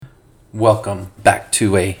Welcome back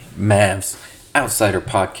to a Mavs Outsider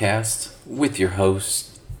podcast with your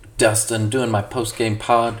host, Dustin, doing my post-game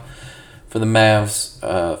pod for the Mavs'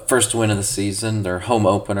 first win of the season, their home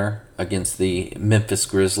opener against the Memphis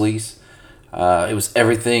Grizzlies. It was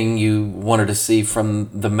everything you wanted to see from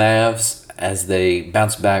the Mavs as they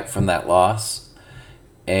bounced back from that loss.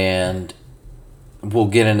 And we'll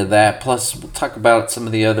get into that. Plus, we'll talk about some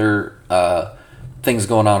of the other things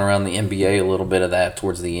going on around the NBA, a little bit of that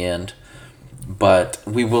towards the end. But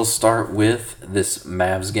we will start with this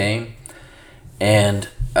Mavs game. And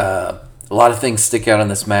a lot of things stick out in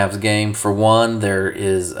this Mavs game. For one, there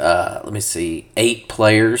is, 8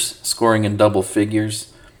 players scoring in double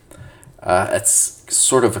figures. It's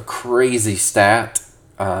sort of a crazy stat.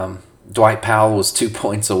 Dwight Powell was 2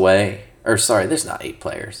 points away. There's not 8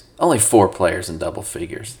 players. Only 4 players in double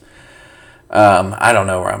figures. I don't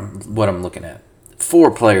know what I'm looking at.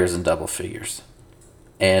 4 players in double figures.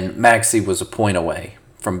 And Maxey was a point away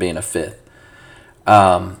from being a 5th.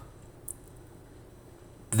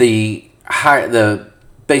 The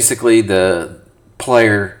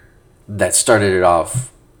player that started it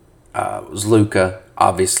off was Luka.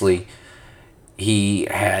 Obviously, he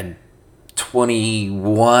had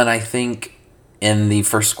 21, I think, in the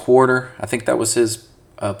first quarter. I think that was his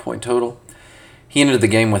point total. He ended the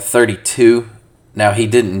game with 32. Now, he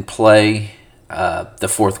didn't play the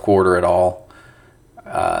fourth quarter at all.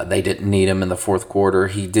 They didn't need him in the fourth quarter.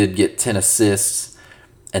 He did get 10 assists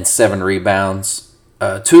and 7 rebounds.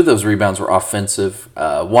 2 of those rebounds were offensive.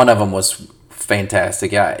 One of them was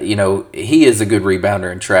fantastic. He is a good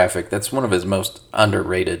rebounder in traffic. That's one of his most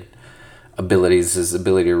underrated abilities, his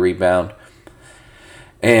ability to rebound.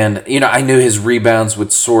 And, I knew his rebounds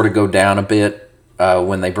would sort of go down a bit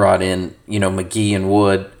when they brought in, McGee and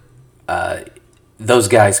Wood. Those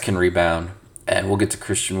guys can rebound. And we'll get to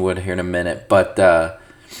Christian Wood here in a minute. But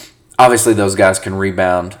obviously those guys can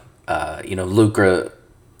rebound. Luka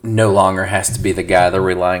no longer has to be the guy they're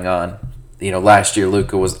relying on. Last year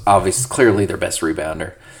Luka was clearly their best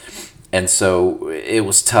rebounder. And so it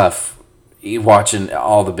was tough watching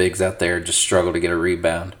all the bigs out there just struggle to get a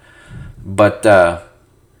rebound. But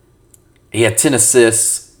he had 10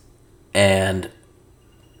 assists and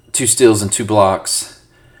 2 steals and 2 blocks.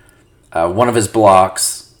 One of his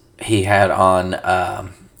blocks he had on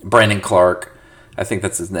Brandon Clark, I think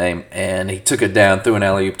that's his name, and he took it down, threw an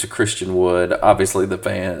alley-oop to Christian Wood. Obviously, the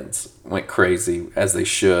fans went crazy, as they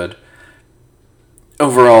should.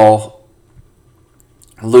 Overall,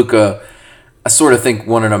 Luka, I sort of think,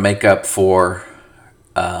 wanted to make up for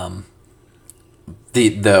the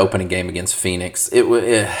opening game against Phoenix.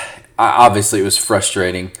 Obviously, it was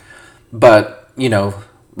frustrating, but,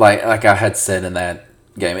 like I had said in that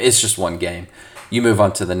game, it's just one game. You move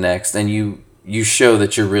on to the next, and you show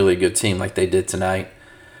that you're really a good team like they did tonight.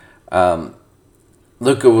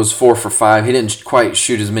 Luka was 4 for 5. He didn't quite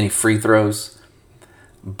shoot as many free throws,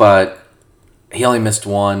 but he only missed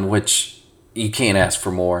 1, which you can't ask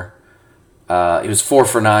for more. He was 4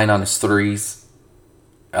 for 9 on his threes,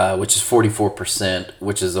 which is 44%,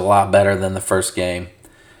 which is a lot better than the first game.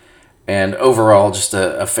 And overall, just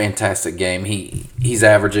a fantastic game. He's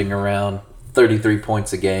averaging around 33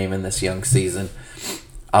 points a game in this young season.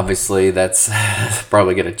 Obviously, that's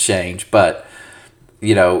probably going to change, but,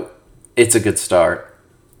 it's a good start.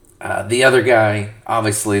 The other guy,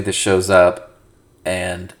 obviously, that shows up,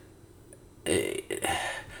 and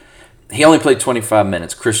he only played 25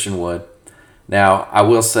 minutes, Christian Wood. Now, I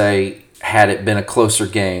will say, had it been a closer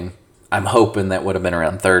game, I'm hoping that would have been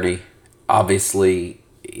around 30. Obviously,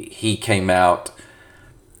 he came out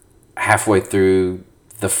halfway through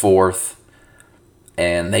the fourth,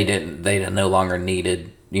 and they no longer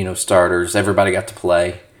needed, starters. Everybody got to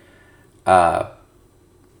play. But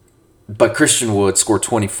Christian Wood scored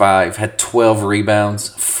 25, had 12 rebounds,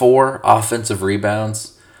 4 offensive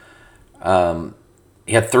rebounds. He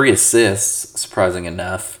had 3 assists, surprising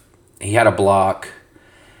enough. He had a block,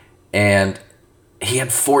 and he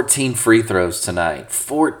had 14 free throws tonight.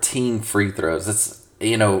 14 free throws. That's,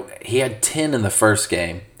 he had 10 in the first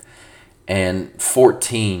game and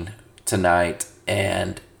 14 tonight.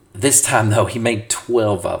 And this time, though, he made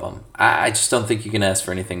 12 of them. I just don't think you can ask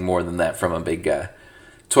for anything more than that from a big guy.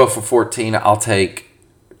 12 for 14, I'll take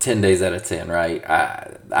 10 days out of 10, right?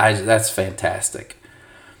 That's fantastic.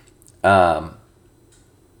 Overall,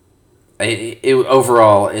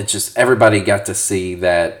 it's just everybody got to see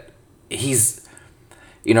that he's,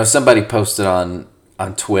 somebody posted on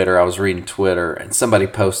Twitter. I was reading Twitter, and somebody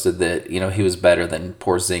posted that, he was better than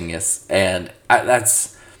Porzingis. And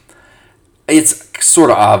it's sort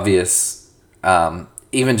of obvious,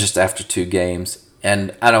 even just after 2 games.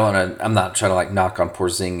 and I don't want to. I'm not trying to like knock on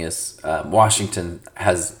Porzingis. Washington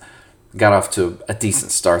has got off to a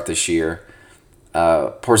decent start this year.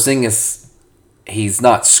 Porzingis, he's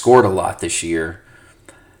not scored a lot this year,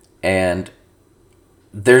 and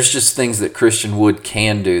there's just things that Christian Wood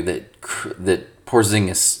can do that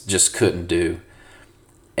Porzingis just couldn't do,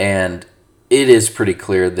 and it is pretty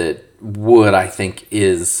clear that Wood, I think,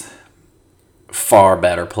 is far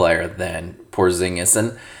better player than Porzingis,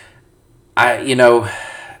 and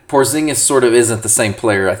Porzingis sort of isn't the same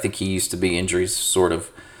player I think he used to be. Injuries sort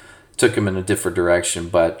of took him in a different direction,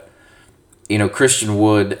 but Christian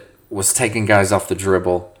Wood was taking guys off the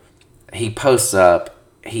dribble. He posts up,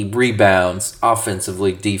 he rebounds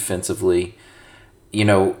offensively, defensively.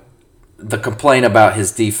 The complaint about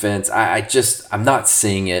his defense, I'm not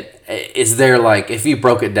seeing it. Is there, like, if you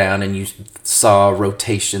broke it down and you saw a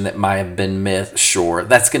rotation that might have been missed, sure,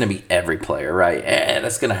 that's going to be every player, right?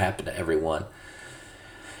 That's going to happen to everyone.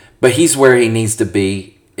 But he's where he needs to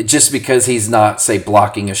be. Just because he's not, say,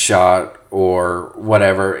 blocking a shot or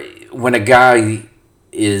whatever, when a guy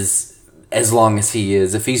is, as long as he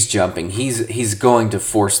is, if he's jumping, he's going to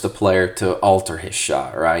force the player to alter his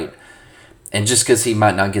shot, right? And just because he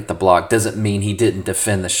might not get the block doesn't mean he didn't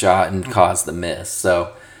defend the shot and cause the miss.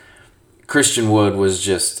 So Christian Wood was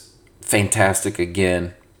just fantastic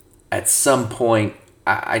again. At some point,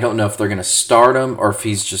 I don't know if they're going to start him or if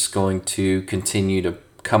he's just going to continue to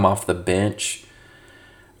come off the bench.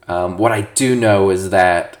 What I do know is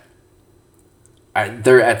that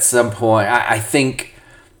they're at some point, I think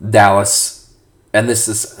Dallas, and this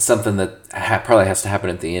is something that probably has to happen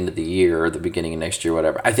at the end of the year or the beginning of next year,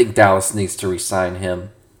 whatever. I think Dallas needs to re-sign him.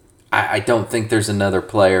 I don't think there's another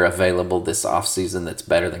player available this offseason that's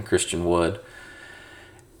better than Christian Wood.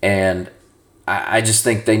 And I just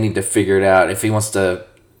think they need to figure it out. If he wants to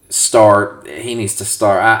start, he needs to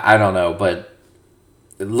start. I don't know, but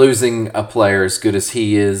losing a player as good as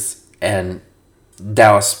he is and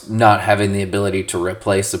Dallas not having the ability to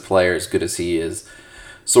replace a player as good as he is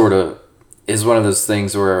sort of is one of those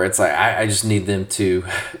things where it's like I just need them to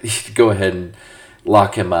go ahead and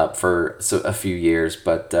lock him up for a few years.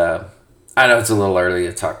 But I know it's a little early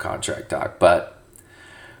to talk contract talk, but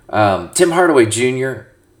Tim Hardaway Jr.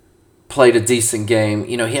 played a decent game.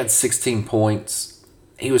 He had 16 points.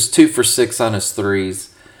 He was 2 for 6 on his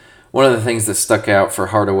threes. One of the things that stuck out for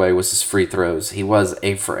Hardaway was his free throws. He was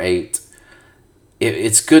 8 for 8.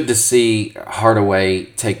 It's good to see Hardaway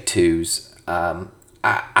take twos.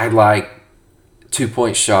 I like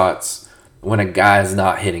 2-point shots when a guy is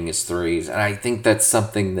not hitting his threes. And I think that's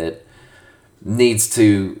something that needs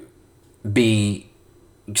to be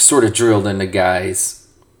sort of drilled into guys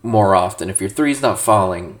more often. If your three's not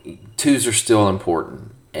falling, twos are still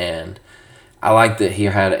important. And I like that he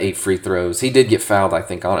had 8 free throws. He did get fouled, I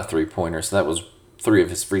think, on a three-pointer, so that was 3 of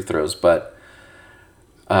his free throws. But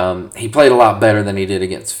he played a lot better than he did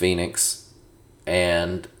against Phoenix.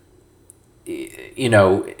 And,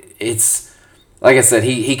 it's... Like I said,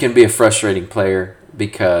 he can be a frustrating player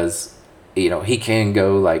because, he can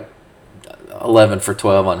go like 11 for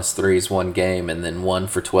 12 on his threes one game and then 1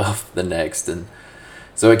 for 12 the next. And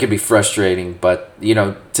so it can be frustrating. But,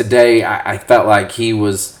 today I felt like he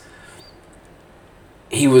was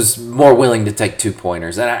more willing to take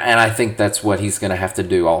 2-pointers. And I think that's what he's going to have to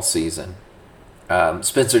do all season.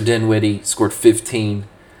 Spencer Dinwiddie scored 15.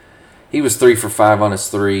 He was 3 for 5 on his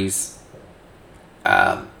threes.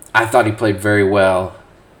 I thought he played very well.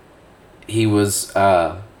 He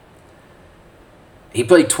played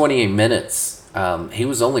 28 minutes. He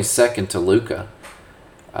was only second to Luka,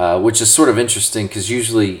 which is sort of interesting because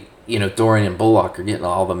usually, Dorian and Bullock are getting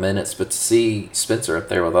all the minutes, but to see Spencer up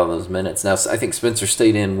there with all those minutes. Now, I think Spencer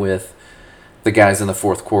stayed in with the guys in the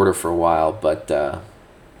fourth quarter for a while, but,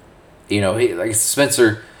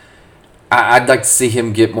 Spencer, I'd like to see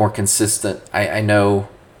him get more consistent. I know...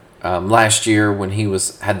 last year when he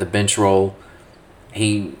had the bench role,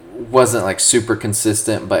 he wasn't like super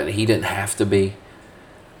consistent, but he didn't have to be.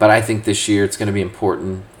 But I think this year it's going to be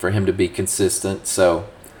important for him to be consistent. So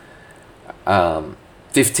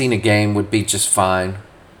 15 a game would be just fine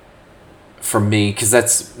for me because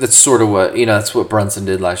that's sort of what that's what Brunson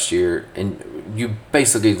did last year, and you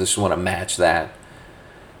basically just want to match that.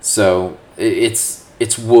 So it's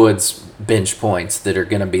Wood's bench points that are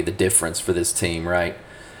going to be the difference for this team, right?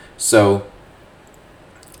 So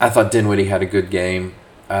I thought Dinwiddie had a good game.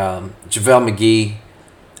 JaVale McGee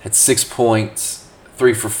had 6 points,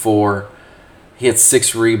 3 for 4. He had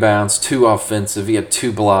 6 rebounds, 2 offensive. He had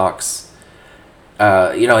 2 blocks.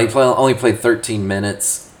 He only played 13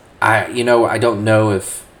 minutes. I don't know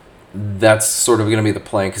if that's sort of going to be the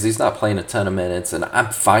plan because he's not playing a ton of minutes, and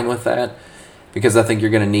I'm fine with that. because I think you're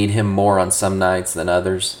going to need him more on some nights than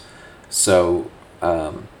others. So,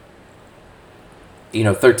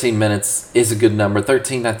 13 minutes is a good number.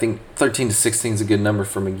 13 to 16 is a good number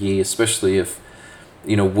for McGee, especially if,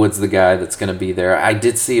 Wood's the guy that's going to be there. I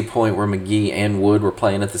did see a point where McGee and Wood were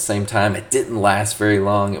playing at the same time. It didn't last very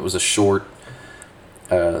long. It was a short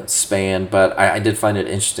span, but I did find it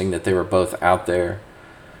interesting that they were both out there.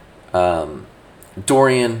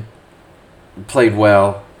 Dorian played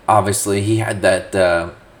well. Obviously, he had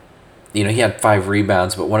that, he had 5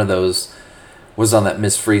 rebounds, but one of those was on that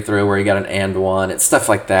missed free throw where he got an and one. It's stuff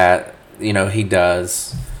like that, he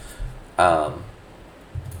does.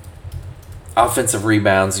 Offensive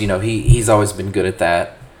rebounds, he's always been good at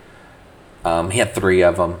that. He had 3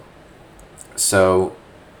 of them. So,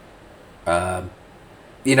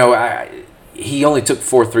 he only took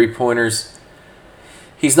 4 3-pointers.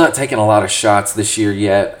 He's not taking a lot of shots this year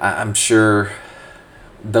yet. I'm sure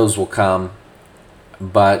those will come.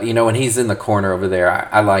 But, when he's in the corner over there,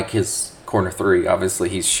 I like his corner 3. Obviously,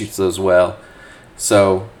 he shoots those well.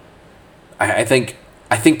 So, I think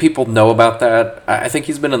people know about that. I think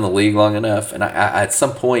he's been in the league long enough. And at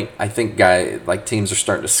some point, I think teams are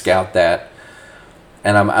starting to scout that.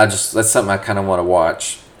 And that's something I kind of want to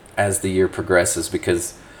watch as the year progresses,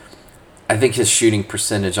 because I think his shooting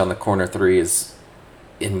percentage on the corner 3 is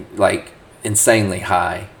insanely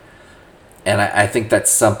high. And I think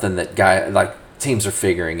that's something that teams are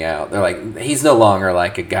figuring out. They're like, he's no longer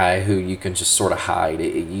like a guy who you can just sort of hide.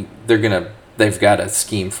 They've got a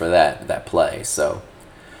scheme for that play. So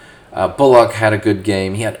Bullock had a good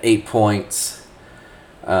game. He had 8 points,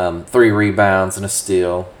 3 rebounds, and a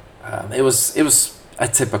steal. It was a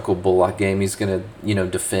typical Bullock game. He's gonna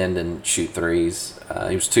defend and shoot threes.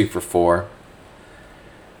 He was 2 for 4.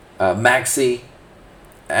 Maxey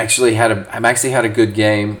had a good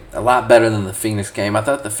game, a lot better than the Phoenix game. I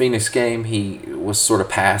thought the Phoenix game he was sort of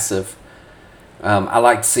passive. I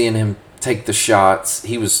liked seeing him take the shots.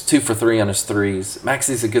 He was 2 for 3 on his threes.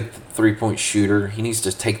 Maxey's a good 3-point shooter. He needs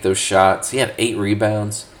to take those shots. He had 8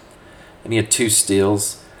 rebounds, and he had 2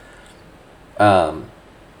 steals.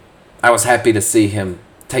 I was happy to see him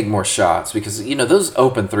take more shots because, those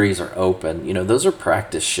open threes are open. Those are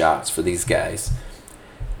practice shots for these guys.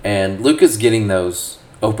 And Luka's getting those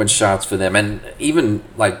open shots for them. And even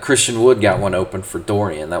Christian Wood got one open for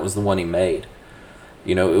Dorian. That was the one he made.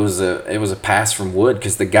 It was a pass from Wood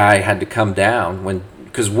because the guy had to come down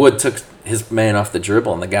because Wood took his man off the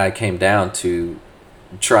dribble and the guy came down to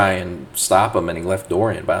try and stop him and he left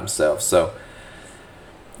Dorian by himself. So,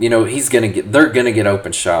 they're gonna get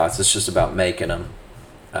open shots. It's just about making them.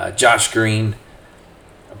 Josh Green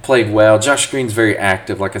played well. Josh Green's very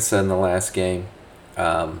active, like I said in the last game.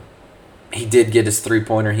 He did get his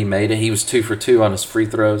 3-pointer. He made it. He was 2 for 2 on his free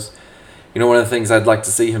throws. One of the things I'd like to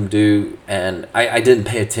see him do, and I didn't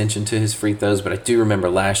pay attention to his free throws, but I do remember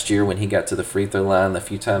last year when he got to the free throw line, the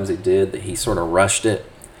few times he did, that he sort of rushed it.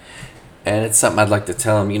 And it's something I'd like to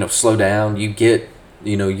tell him, slow down.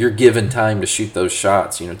 You're given time to shoot those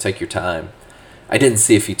shots. Take your time. I didn't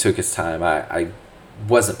see if he took his time. I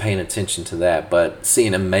wasn't paying attention to that, but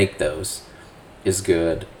seeing him make those is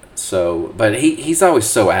good. So, but he's always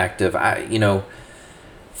so active.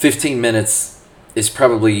 15 minutes is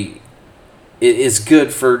probably is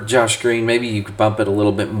good for Josh Green. Maybe you could bump it a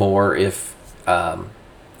little bit more if,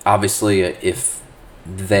 obviously, if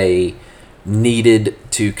they needed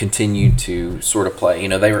to continue to sort of play.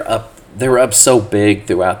 They were up so big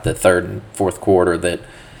throughout the third and fourth quarter that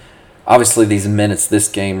obviously these minutes this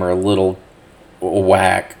game are a little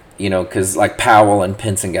whack. Because Powell and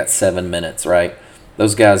Pinson got 7 minutes, right?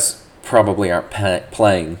 Those guys probably aren't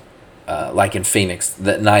playing like in Phoenix,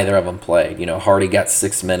 that neither of them played. Hardy got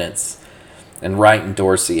 6 minutes, and Wright and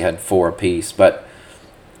Dorsey had 4 apiece. But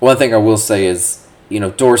one thing I will say is,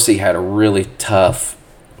 Dorsey had a really tough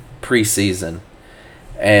preseason,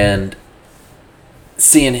 and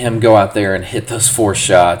seeing him go out there and hit those 4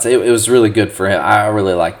 shots, it was really good for him. I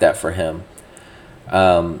really like that for him.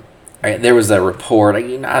 There was a report.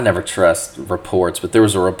 I never trust reports, but there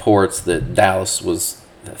was a report that Dallas was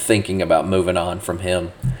thinking about moving on from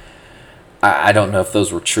him. I don't know if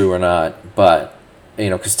those were true or not, but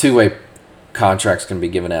because 2-way contracts can be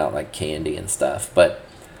given out like candy and stuff. But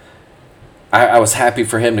I was happy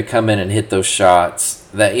for him to come in and hit those shots.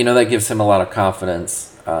 That that gives him a lot of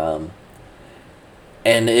confidence. And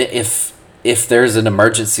if there's an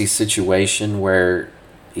emergency situation where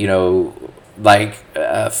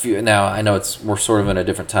a few, now I know we're sort of in a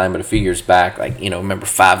different time, but a few years back, remember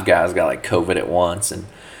 5 guys got COVID at once, and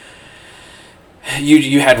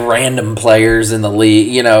you had random players in the league.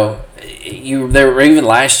 Even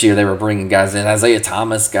last year they were bringing guys in. Isaiah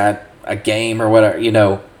Thomas got a game or whatever,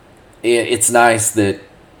 it's nice that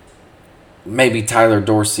maybe Tyler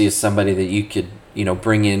Dorsey is somebody that you could,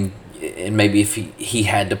 bring in, and maybe if he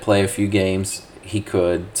had to play a few games, he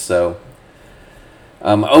could. So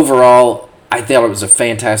overall, I thought it was a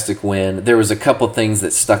fantastic win. There was a couple things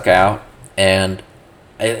that stuck out, and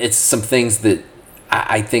it's some things that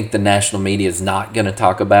I think the national media is not going to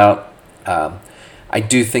talk about. I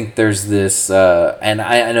do think there's this, and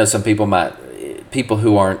I know some people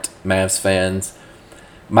who aren't Mavs fans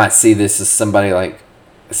might see this as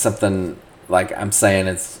something like I'm saying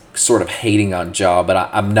it's sort of hating on Ja, but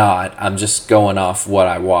I'm not. I'm just going off what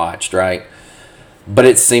I watched, right? But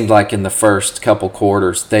it seemed like in the first couple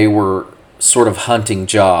quarters they were sort of hunting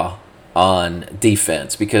Ja on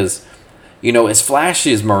defense because, as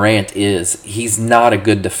flashy as Morant is, he's not a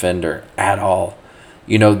good defender at all.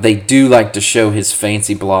 They do like to show his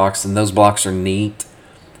fancy blocks, and those blocks are neat.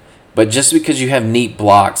 But just because you have neat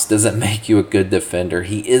blocks doesn't make you a good defender.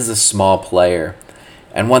 He is a small player.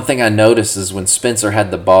 And one thing I noticed is when Spencer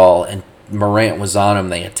had the ball and Morant was on him,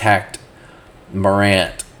 they attacked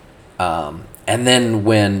Morant. And then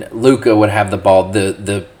when Luka would have the ball,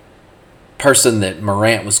 the person that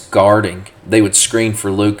Morant was guarding, they would screen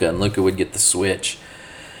for Luka, and Luka would get the switch.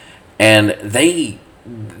 And they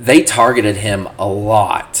targeted him a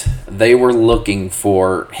lot. They were looking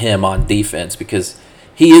for him on defense because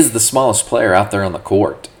he is the smallest player out there on the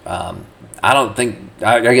court. I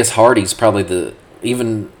guess Hardy's probably the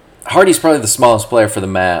smallest player for the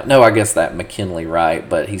Mavs. No, I guess that McKinley, right?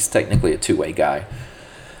 But he's technically a two-way guy.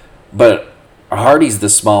 But Hardy's the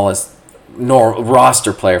smallest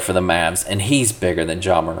roster player for the Mavs, and he's bigger than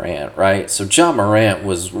Ja Morant, right? So Ja Morant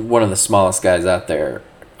was one of the smallest guys out there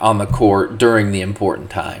on the court during the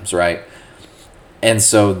important times, right? And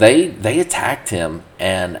so they attacked him,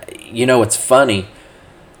 and it's funny.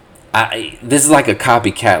 This is like a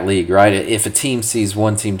copycat league, right? If a team sees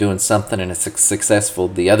one team doing something and it's successful,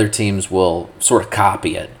 the other teams will sort of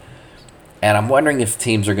copy it. And I'm wondering if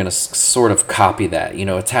teams are going to sort of copy that,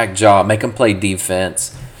 attack Ja, make him play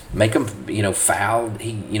defense, make him, foul.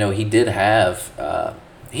 He did have,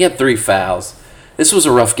 he had 3 fouls. This was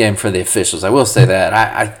a rough game for the officials. I will say that.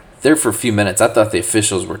 I there for a few minutes, I thought the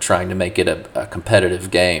officials were trying to make it a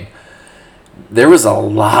competitive game. There was a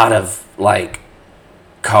lot of,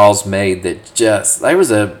 calls made that there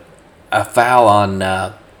was a foul on,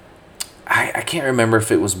 I can't remember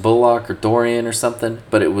if it was Bullock or Dorian or something,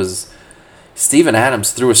 but it was Steven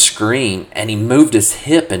Adams threw a screen and he moved his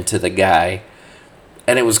hip into the guy,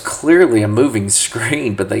 and it was clearly a moving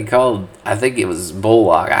screen, but they called, I think it was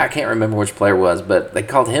Bullock, I can't remember which player it was, but they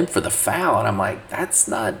called him for the foul, and I'm like, that's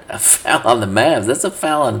not a foul on the Mavs, that's a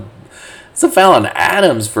foul on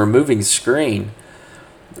Adams for a moving screen.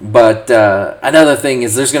 But another thing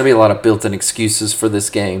is there's going to be a lot of built-in excuses for this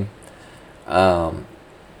game. Obviously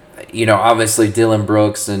Dylan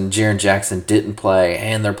Brooks and Jaren Jackson didn't play,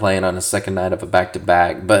 and they're playing on a second night of a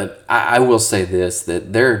back-to-back. But I will say this,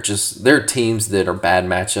 that there are teams that are bad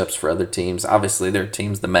matchups for other teams. Obviously, there are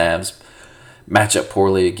teams the Mavs match up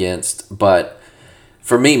poorly against. But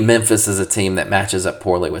for me, Memphis is a team that matches up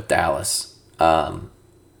poorly with Dallas.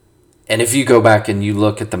 And if you go back and you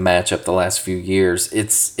look at the matchup the last few years,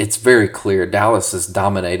 it's very clear Dallas has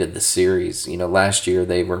dominated the series. Last year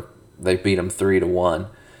they beat them 3-1.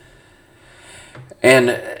 And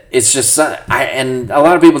it's just, and a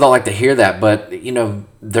lot of people don't like to hear that, but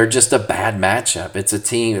they're just a bad matchup. It's a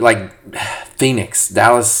team like Phoenix.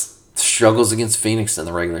 Dallas struggles against Phoenix in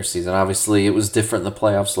the regular season. Obviously, it was different in the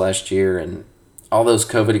playoffs last year, and all those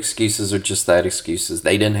COVID excuses are just that, excuses.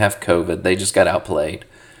 They didn't have COVID. They just got outplayed.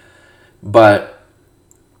 But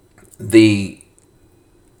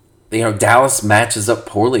Dallas matches up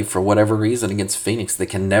poorly for whatever reason against Phoenix. They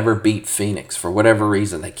can never beat Phoenix for whatever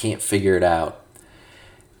reason. They can't figure it out.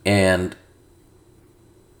 And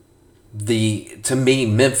to me,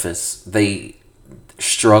 Memphis, they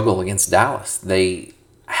struggle against Dallas. They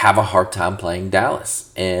have a hard time playing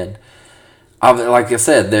Dallas. And like I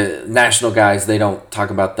said, the national guys, they don't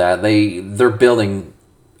talk about that. They're building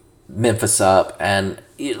Memphis up. And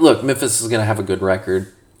look, Memphis is going to have a good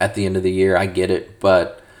record at the end of the year. I get it.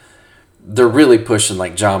 But they're really pushing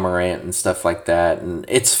like Ja Morant and stuff like that. And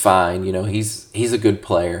it's fine. He's a good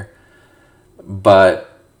player. But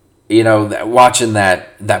watching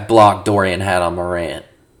that block Dorian had on Morant,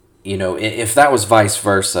 if that was vice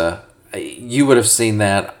versa, you would have seen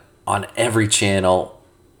that on every channel,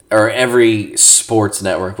 or every sports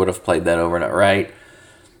network would have played that overnight, right?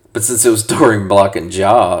 But since it was Dorian blocking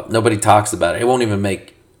Ja, nobody talks about it. It won't even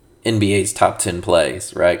make NBA's top 10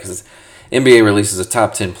 plays, right? Because NBA releases a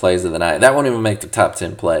top 10 plays of the night. That won't even make the top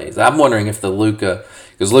 10 plays. I'm wondering if the Luka,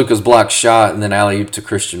 because Luka's blocked shot and then alley-oop to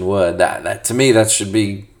Christian Wood, that to me, that should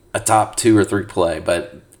be a top 2 or 3 play.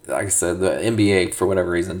 But like I said, the NBA, for whatever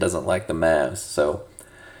reason, doesn't like the Mavs. So,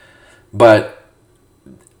 but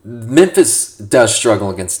Memphis does struggle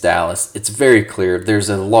against Dallas. It's very clear. There's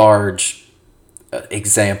a large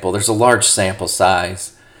example. There's a large sample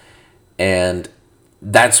size. And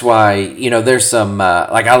that's why, there's some,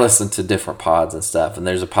 like I listen to different pods and stuff, and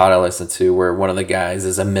there's a pod I listen to where one of the guys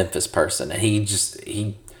is a Memphis person,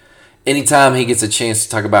 and anytime he gets a chance to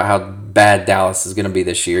talk about how bad Dallas is going to be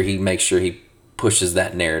this year, he makes sure he pushes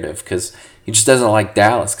that narrative because he just doesn't like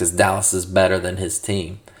Dallas because Dallas is better than his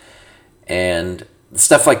team. And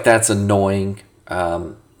stuff like that's annoying.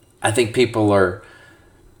 I think people are,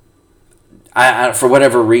 for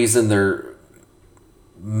whatever reason, they're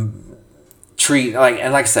like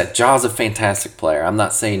I said, Ja's a fantastic player. I'm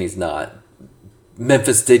not saying he's not.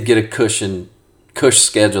 Memphis did get a cush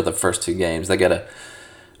schedule the first 2 games. They got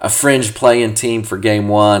a fringe playing team for game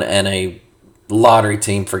 1 and a lottery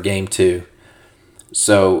team for game 2.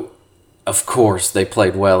 So, of course, they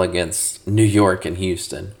played well against New York and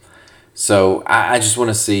Houston. So I just want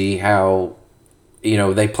to see how,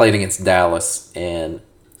 they played against Dallas. And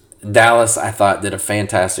Dallas, I thought, did a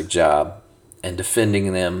fantastic job in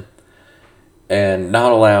defending them and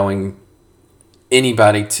not allowing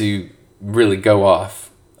anybody to really go off.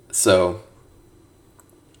 So,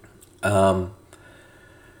 other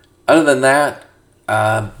than that,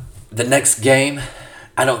 the next game,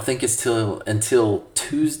 I don't think it's until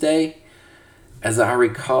Tuesday. As I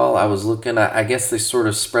recall, I was looking at, I guess they sort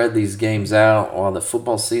of spread these games out while the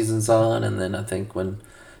football season's on, and then I think when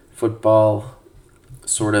football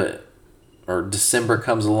or December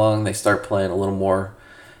comes along, they start playing a little more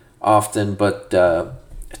often. But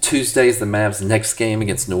Tuesday's the Mavs' next game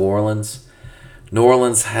against New Orleans. New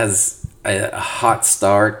Orleans has a hot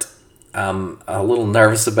start. I'm a little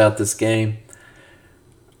nervous about this game.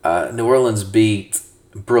 New Orleans beat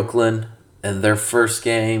Brooklyn in their first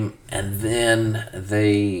game, and then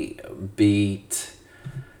they beat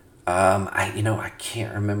I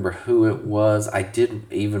can't remember who it was. I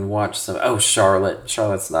did even watch Charlotte.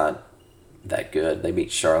 Charlotte's not that good. They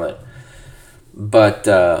beat Charlotte. But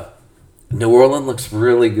New Orleans looks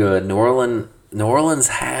really good. New Orleans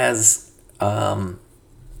has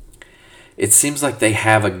it seems like they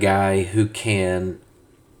have a guy who can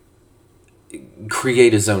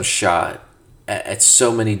create his own shot at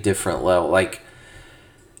so many different levels. Like,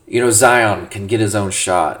 Zion can get his own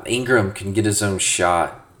shot. Ingram can get his own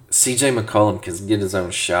shot. CJ McCollum can get his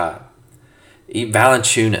own shot.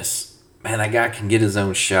 Valanciunas, man, that guy can get his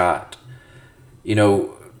own shot.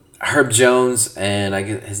 Herb Jones and I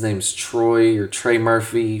guess his name's Troy or Trey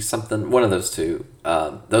Murphy, something, one of those two.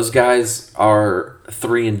 Those guys are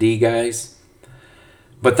 3-and-D guys.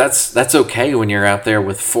 But that's okay when you're out there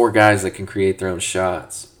with 4 guys that can create their own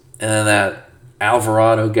shots. And then that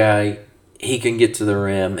Alvarado guy, he can get to the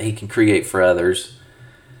rim. He can create for others.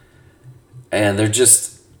 And they're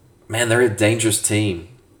they're a dangerous team.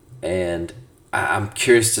 And I'm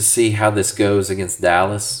curious to see how this goes against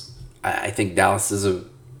Dallas. I think Dallas is a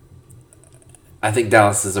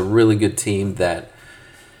really good team that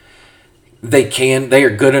they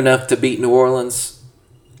are good enough to beat New Orleans.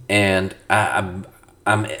 And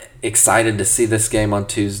I'm excited to see this game on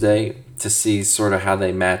Tuesday to see sort of how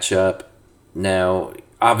they match up. Now,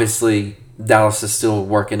 obviously, Dallas is still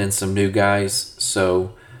working in some new guys,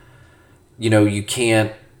 so, you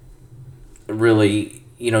can't really,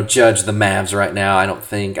 judge the Mavs right now, I don't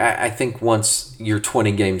think. I think once you're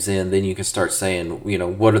 20 games in, then you can start saying,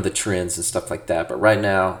 what are the trends and stuff like that. But right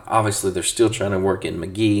now, obviously, they're still trying to work in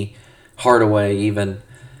McGee, Hardaway even,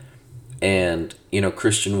 and,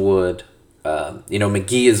 Christian Wood.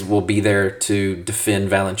 McGee will be there to defend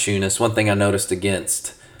Valanciunas. One thing I noticed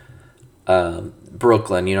against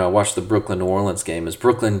Brooklyn, I watched the Brooklyn-New Orleans game, is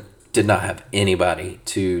Brooklyn did not have anybody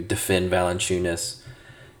to defend Valanciunas.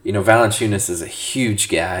 Valanciunas is a huge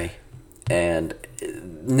guy, and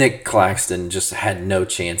Nick Claxton just had no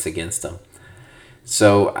chance against him.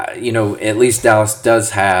 So, at least Dallas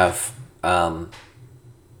does have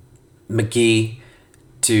McGee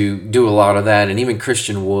to do a lot of that, and even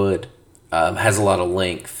Christian Wood has a lot of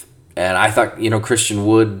length. And I thought, Christian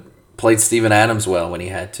Wood played Steven Adams well when he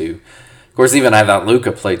had to. Of course, even I thought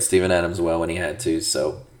Luka played Steven Adams well when he had to.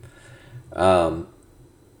 So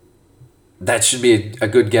that should be a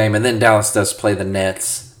good game. And then Dallas does play the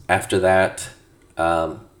Nets after that.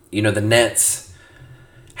 The Nets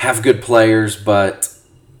have good players, but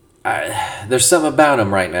there's something about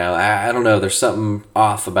them right now. I don't know. There's something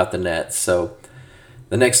off about the Nets. So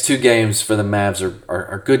the next two games for the Mavs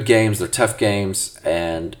are good games. They're tough games,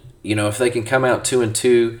 and if they can come out 2-2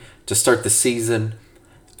 to start the season,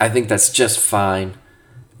 I think that's just fine.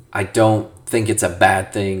 I don't think it's a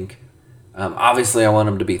bad thing. Obviously, I want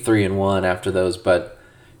them to be 3-1 after those, but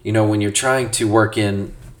when you're trying to work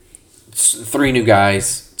in three new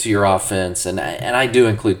guys to your offense, and I do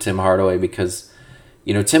include Tim Hardaway because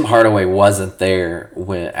Tim Hardaway wasn't there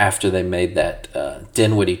after they made that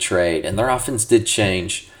Dinwiddie trade, and their offense did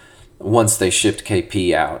change once they shipped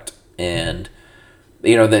KP out. And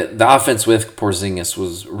the offense with Porzingis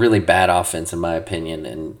was really bad offense in my opinion,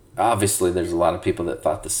 and obviously there's a lot of people that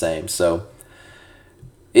thought the same. So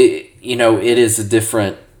it is a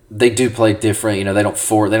different. They do play different. They don't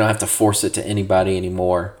have to force it to anybody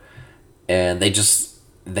anymore, and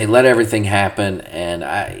they let everything happen. And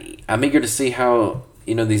I'm eager to see how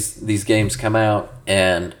these games come out.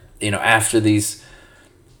 And after these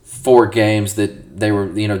 4 games that they were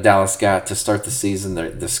Dallas got to start the season,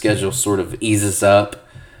 the schedule sort of eases up,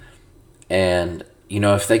 and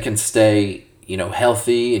if they can stay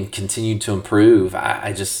healthy and continue to improve,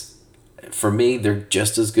 for me, they're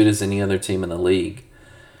just as good as any other team in the league.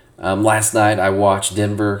 Last night I watched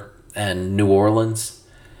Denver and New Orleans,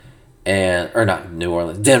 or not New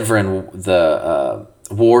Orleans, Denver and the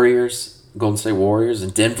Warriors, Golden State Warriors,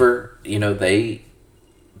 and Denver. They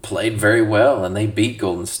played very well and they beat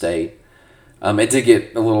Golden State. It did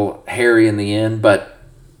get a little hairy in the end, but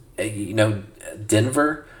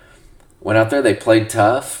Denver went out there. They played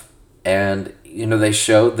tough, and they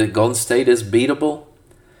showed that Golden State is beatable.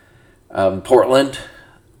 Portland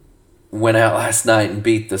went out last night and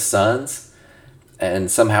beat the Suns,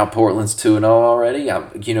 and somehow Portland's 2-0 already.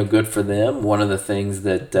 Good for them. One of the things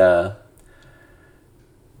that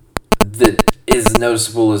is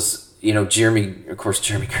noticeable is Jeremy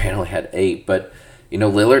Grant only had 8, but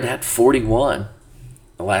Lillard had 41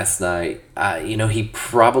 last night. He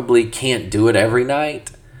probably can't do it every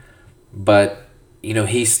night, but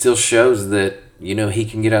he still shows that he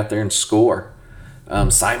can get out there and score.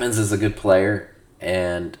 Simons is a good player,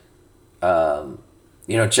 and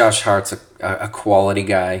Josh Hart's a quality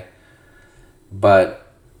guy,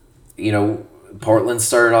 but Portland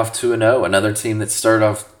started off 2-0. Another team that started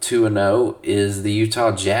off 2-0 is the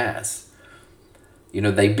Utah Jazz.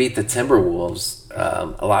 They beat the Timberwolves.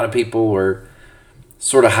 A lot of people were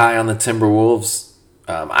sort of high on the Timberwolves.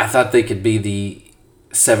 I thought they could be the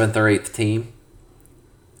 7th or 8th team.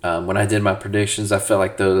 When I did my predictions, I felt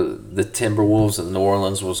like the Timberwolves and New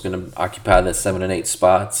Orleans was going to occupy the 7 and 8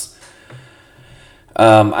 spots.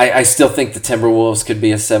 I still think the Timberwolves could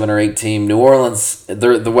be a 7 or 8 team. New Orleans,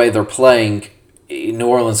 the way they're playing, New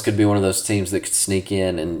Orleans could be one of those teams that could sneak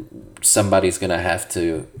in, and somebody's going to have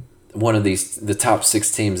to. One of the top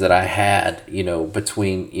 6 teams that I had,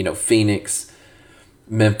 between Phoenix,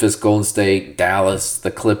 Memphis, Golden State, Dallas,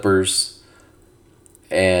 the Clippers,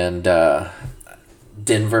 and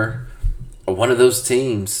Denver, one of those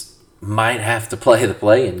teams might have to play the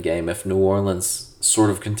play-in game if New Orleans sort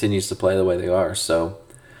of continues to play the way they are. So,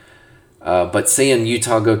 but seeing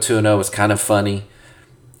Utah go 2-0 is kind of funny.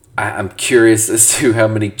 I'm curious as to how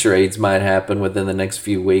many trades might happen within the next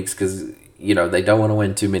few weeks because, they don't want to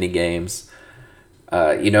win too many games.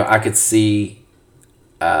 I could see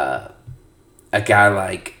a guy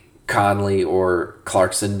like Conley or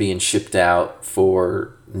Clarkson being shipped out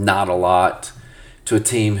for not a lot to a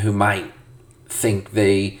team who might think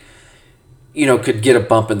they, could get a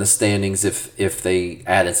bump in the standings if they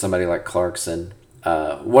added somebody like Clarkson.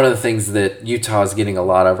 One of the things that Utah is getting a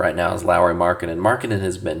lot of right now is Lauri Markkanen. Markkanen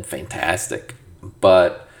has been fantastic,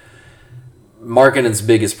 but Markkanen's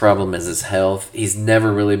biggest problem is his health. He's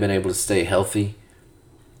never really been able to stay healthy,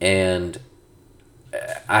 and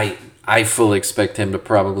I fully expect him to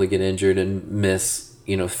probably get injured and miss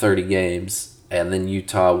 30 games, and then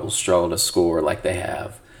Utah will struggle to score like they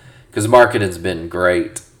have, because Markkanen's been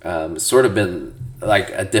great. Sort of been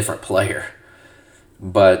like a different player,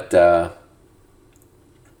 but the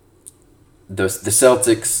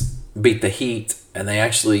Celtics beat the Heat, and they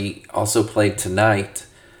actually also played tonight.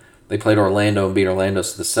 They played Orlando and beat Orlando,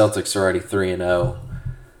 so the Celtics are already 3-0.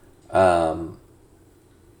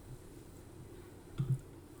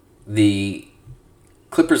 The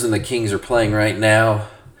Clippers and the Kings are playing right now.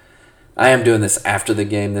 I am doing this after the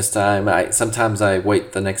game this time. Sometimes I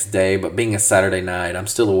wait the next day, but being a Saturday night, I'm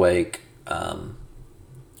still awake.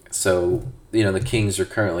 So, the Kings are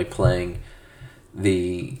currently playing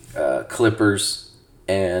the Clippers.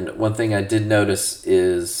 And one thing I did notice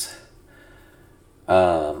is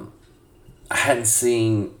I hadn't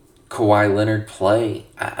seen Kawhi Leonard play.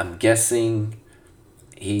 I'm guessing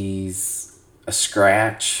he's a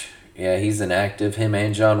scratch. Yeah, he's inactive. Him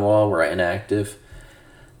and John Wall were inactive.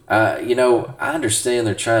 I understand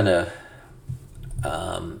they're trying to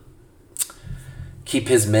keep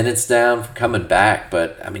his minutes down for coming back,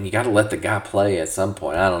 but I mean, you got to let the guy play at some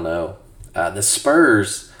point. I don't know. The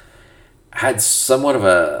Spurs had somewhat of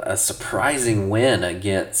a surprising win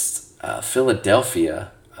against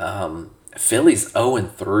Philadelphia. Philly's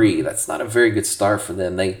 0-3. That's not a very good start for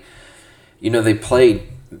them. They played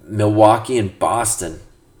Milwaukee and Boston.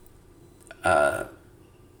 I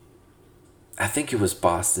think it was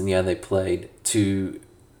Boston. Yeah, they played to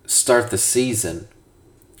start the season.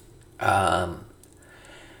 And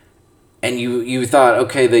you thought,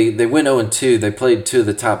 okay, they went 0-2. They played two of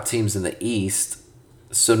the top teams in the East.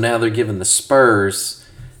 So now they're giving the Spurs,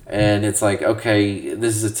 and it's like, okay,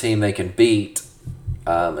 this is a team they can beat.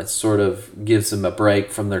 It sort of gives them a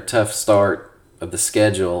break from their tough start of the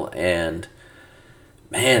schedule. And,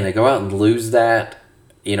 man, they go out and lose that.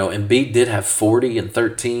 Embiid did have 40 and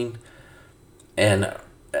 13. And,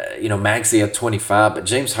 Maxey had 25, but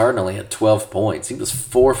James Harden only had 12 points. He was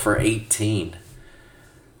 4 for 18.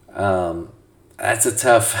 That's a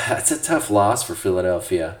tough loss for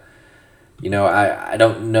Philadelphia. I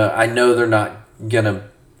don't know. I know they're not gonna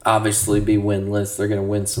obviously be winless. They're gonna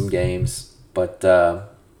win some games, but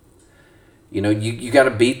you got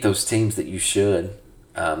to beat those teams that you should.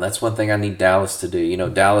 That's one thing I need Dallas to do.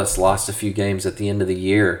 Dallas lost a few games at the end of the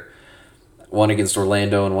year. One against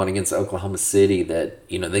Orlando and one against Oklahoma City that,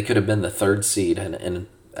 they could have been the third seed and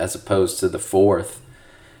as opposed to the fourth.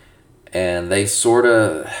 And they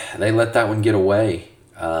let that one get away.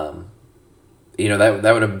 That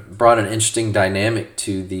would have brought an interesting dynamic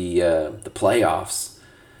to the playoffs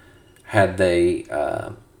had they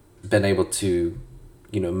been able to,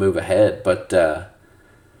 move ahead. But,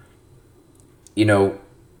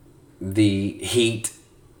 the Heat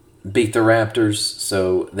beat the Raptors,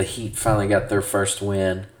 so the Heat finally got their first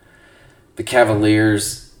win. The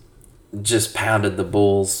Cavaliers just pounded the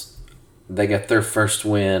Bulls. They got their first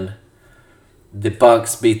win. The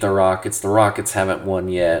Bucks beat the Rockets. The Rockets haven't won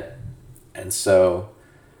yet. And so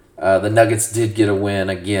the Nuggets did get a win.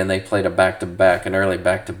 Again, they played an early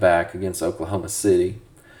back-to-back against Oklahoma City.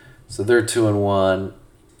 So they're 2-1.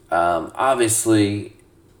 Obviously,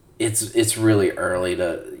 it's really early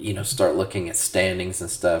to start looking at standings and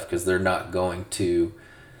stuff because they're not going to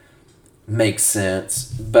make sense.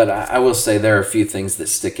 But I will say there are a few things that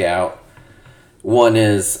stick out. One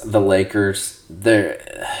is the Lakers. They're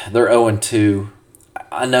 0-2.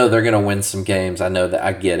 I know they're going to win some games. I know that.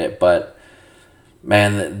 I get it. But,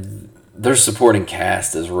 man, their supporting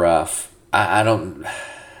cast is rough. I don't...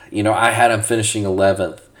 I had them finishing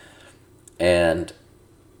 11th. And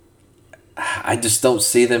I just don't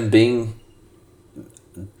see them being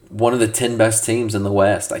one of the 10 best teams in the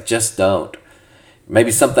West. I just don't. Maybe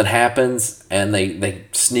something happens and they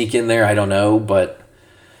sneak in there. I don't know. But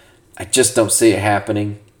I just don't see it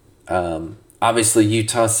happening. Obviously,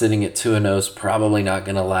 Utah sitting at 2-0 is probably not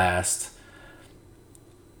going to last.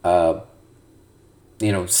 San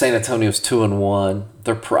Antonio's 2-1.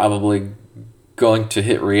 They're probably going to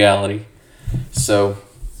hit reality. So,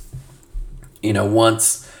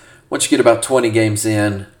 once you get about 20 games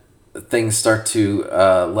in, things start to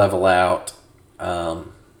level out. Like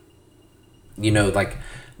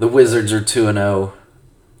the Wizards are 2-0.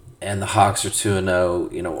 And the Hawks are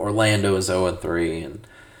 2-0. Orlando is 0-3, and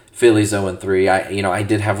Philly's 0-3. I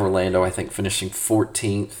did have Orlando, I think, finishing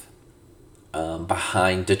 14th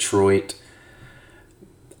behind Detroit.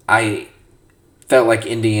 I felt like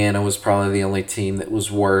Indiana was probably the only team that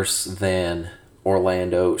was worse than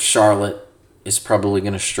Orlando. Charlotte is probably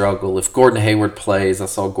going to struggle. If Gordon Hayward plays, I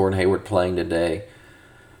saw Gordon Hayward playing today.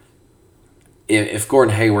 If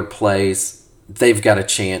Gordon Hayward plays, they've got a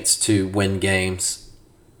chance to win games.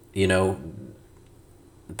 The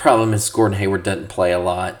problem is Gordon Hayward doesn't play a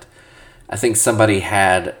lot. I think somebody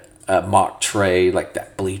had a mock trade, like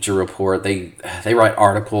that Bleacher Report. They write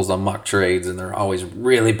articles on mock trades, and they're always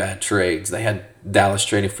really bad trades. They had Dallas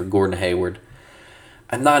trading for Gordon Hayward.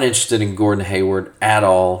 I'm not interested in Gordon Hayward at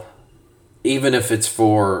all, even if it's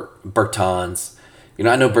for Bertans.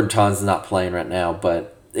 I know Bertans not playing right now,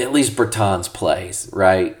 but at least Bertans plays,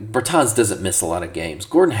 right? Bertans doesn't miss a lot of games.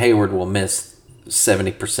 Gordon Hayward will miss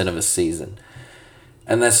 70% of a season.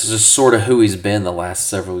 And that's just sort of who he's been the last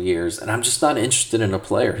several years. And I'm just not interested in a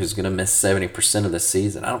player who's going to miss 70% of the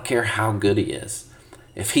season. I don't care how good he is.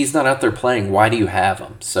 If he's not out there playing, why do you have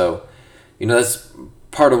him? So, that's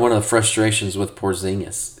part of one of the frustrations with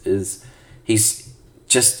Porzingis is he's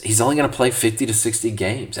only going to play 50 to 60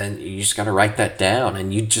 games. And you just got to write that down.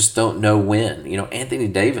 And you just don't know when. Anthony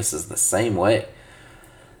Davis is the same way.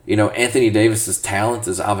 Anthony Davis's talent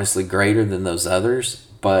is obviously greater than those others,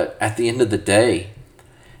 but at the end of the day,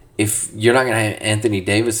 if you're not going to have Anthony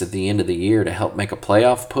Davis at the end of the year to help make a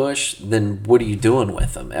playoff push, then what are you doing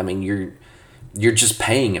with him? I mean, you're just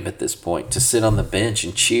paying him at this point to sit on the bench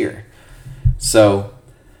and cheer. So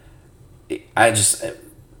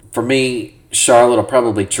for me, Charlotte will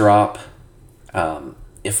probably drop.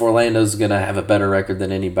 If Orlando's going to have a better record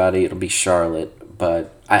than anybody, it'll be Charlotte.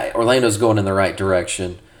 But Orlando's going in the right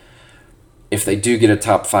direction. If they do get a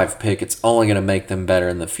top 5 pick, it's only going to make them better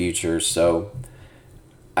in the future. So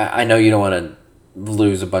I know you don't want to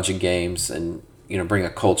lose a bunch of games and bring a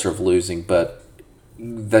culture of losing, but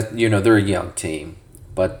they're a young team,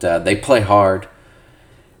 but they play hard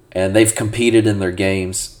and they've competed in their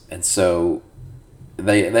games, and so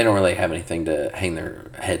they don't really have anything to hang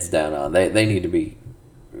their heads down on. They need to be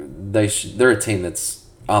they're a team that's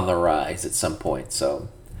on the rise at some point. So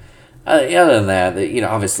other than that,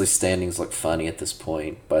 obviously standings look funny at this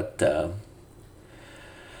point, but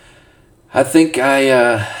I think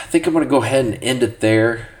I'm gonna go ahead and end it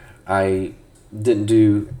there. I didn't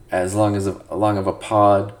do as long of a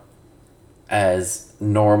pod as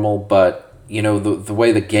normal, but the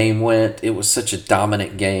way the game went, it was such a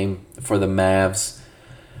dominant game for the Mavs.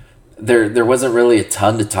 There wasn't really a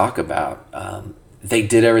ton to talk about. They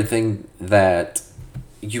did everything that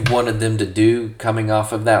you wanted them to do coming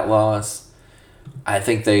off of that loss. I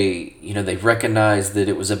think they recognized that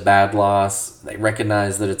it was a bad loss. They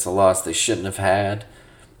recognized that it's a loss they shouldn't have had.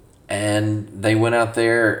 And they went out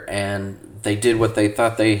there and they did what they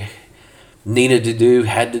thought they needed to do,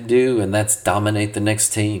 had to do, and that's dominate the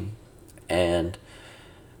next team. And,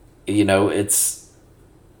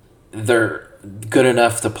 they're good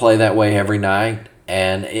enough to play that way every night.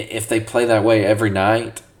 And if they play that way every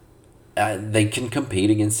night, they can compete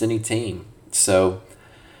against any team. So,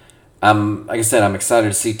 like I said, I'm excited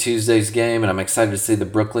to see Tuesday's game, and I'm excited to see the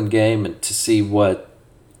Brooklyn game and to see what,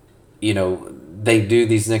 they do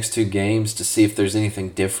these next 2 games, to see if there's anything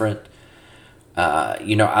different.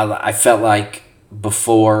 I felt like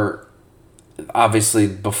before they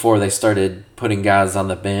started putting guys on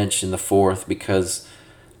the bench in the fourth because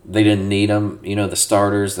they didn't need them, the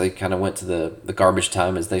starters, they kind of went to the garbage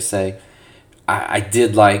time, as they say. I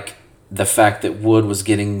did like the fact that Wood was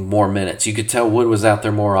getting more minutes. You could tell Wood was out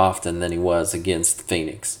there more often than he was against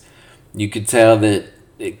Phoenix. You could tell that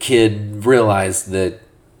Kidd realized that,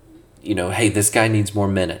 hey, this guy needs more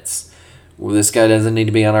minutes. Well, this guy doesn't need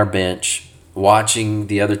to be on our bench. Watching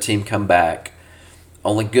the other team come back,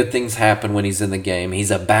 only good things happen when he's in the game.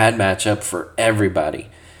 He's a bad matchup for everybody.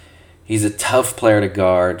 He's a tough player to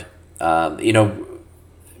guard.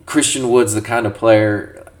 Christian Wood's the kind of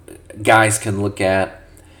player guys can look at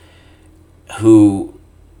who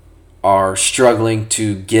are struggling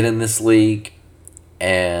to get in this league,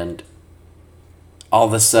 and all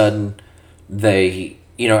of a sudden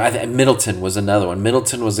Middleton was another one.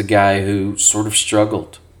 Middleton was a guy who sort of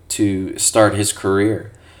struggled to start his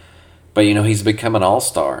career, but he's become an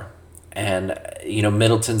all-star. And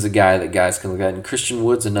Middleton's a guy that guys can look at, and Christian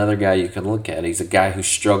Wood's another guy you can look at. He's a guy who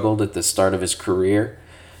struggled at the start of his career.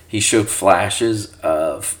 He showed flashes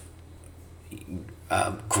of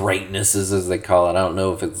greatness, as they call it. I don't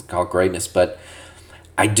know if it's called greatness, but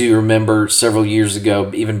I do remember several years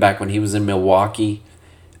ago, even back when he was in Milwaukee,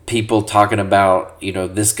 people talking about,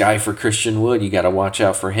 this guy for Christian Wood, you got to watch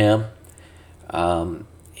out for him.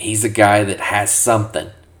 He's a guy that has something,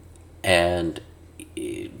 and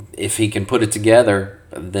if he can put it together,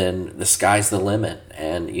 then the sky's the limit.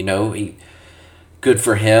 And good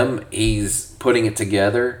for him. He's putting it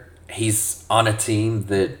together. He's on a team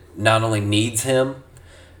that not only needs him,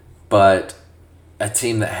 but a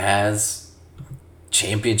team that has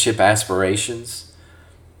championship aspirations.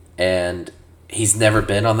 And he's never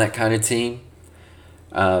been on that kind of team.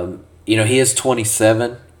 He is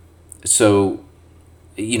 27, so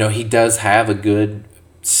he does have a good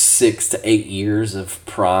 6 to 8 years of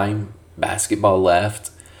prime basketball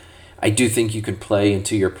left. I do think you can play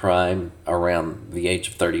into your prime around the age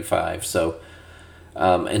of 35. So,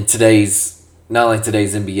 in not only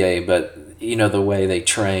today's NBA, but the way they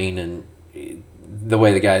train and the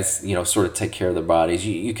way the guys sort of take care of their bodies,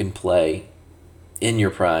 you can play in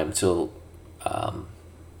your prime till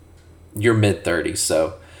your mid-30s.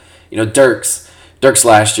 So, Dirk's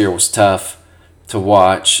last year was tough to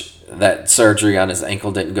watch. That surgery on his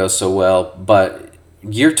ankle didn't go so well, but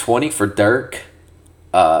year 20 for Dirk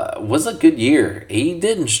was a good year. He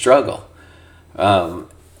didn't struggle.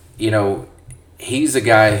 He's a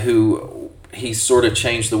guy who he sort of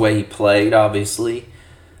changed the way he played, obviously.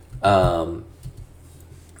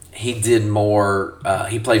 He did more,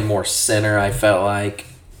 he played more center, I felt like.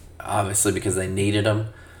 obviously because they needed him.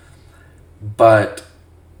 But,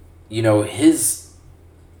 his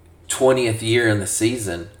 20th year in the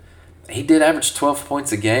season, he did average 12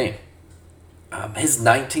 points a game. His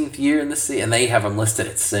 19th year in the season, and they have him listed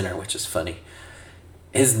at center, which is funny.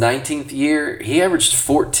 His 19th year, he averaged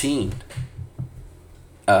 14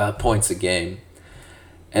 points a game.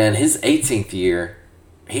 And his 18th year,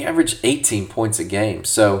 he averaged 18 points a game.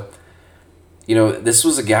 So, this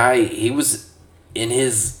was a guy, he was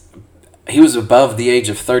above the age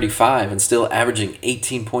of 35 and still averaging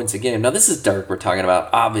 18 points a game. Now, this is Dirk we're talking about.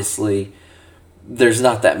 Obviously, there's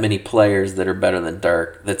not that many players that are better than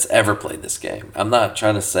Dirk that's ever played this game. I'm not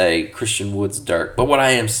trying to say Christian Wood's Dirk, but what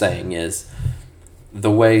I am saying is the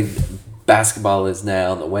way basketball is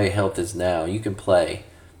now, the way health is now, you can play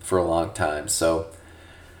for a long time. So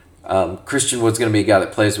Christian Wood's going to be a guy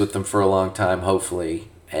that plays with them for a long time, hopefully.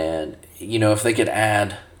 And, if they could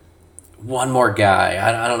add one more guy,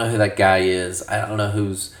 I don't know who that guy is. I don't know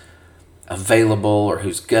who's available or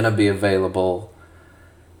who's going to be available.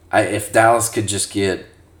 If Dallas could just get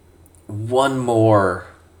one more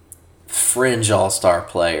fringe all-star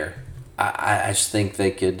player, I just think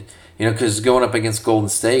they could, because going up against Golden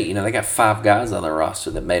State, they got 5 guys on their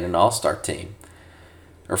roster that made an all-star team.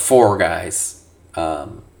 Or 4 guys.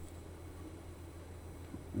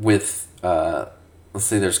 Let's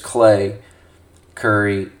see, there's Clay,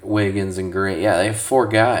 Curry, Wiggins, and Green. Yeah, they have 4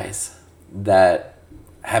 guys that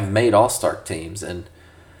have made all-star teams. And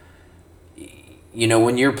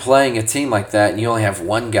when you're playing a team like that and you only have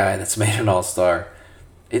one guy that's made an all-star,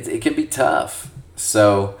 it can be tough.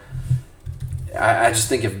 So I just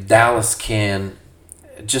think if Dallas can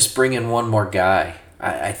just bring in one more guy,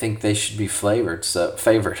 I think they should be favored.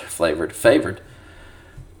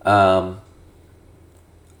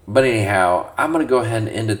 But anyhow, I'm going to go ahead and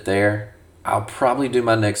end it there. I'll probably do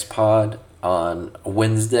my next pod on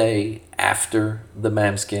Wednesday after the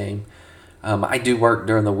Mavs game. I do work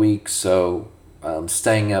during the week, so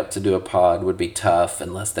staying up to do a pod would be tough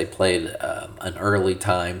unless they played an early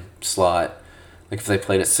time slot. Like if they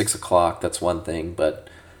played at 6 o'clock, that's one thing. But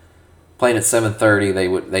playing at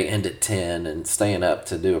 7:30, they end at 10, and staying up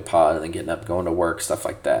to do a pod and then getting up, going to work, stuff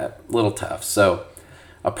like that, a little tough. So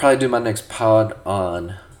I'll probably do my next pod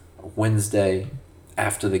on Wednesday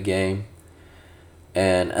after the game.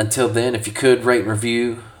 And until then, if you could rate and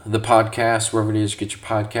review the podcast, wherever it is you get your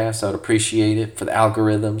podcast, I would appreciate it for the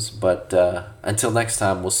algorithms. But until next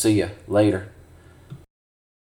time, we'll see you later.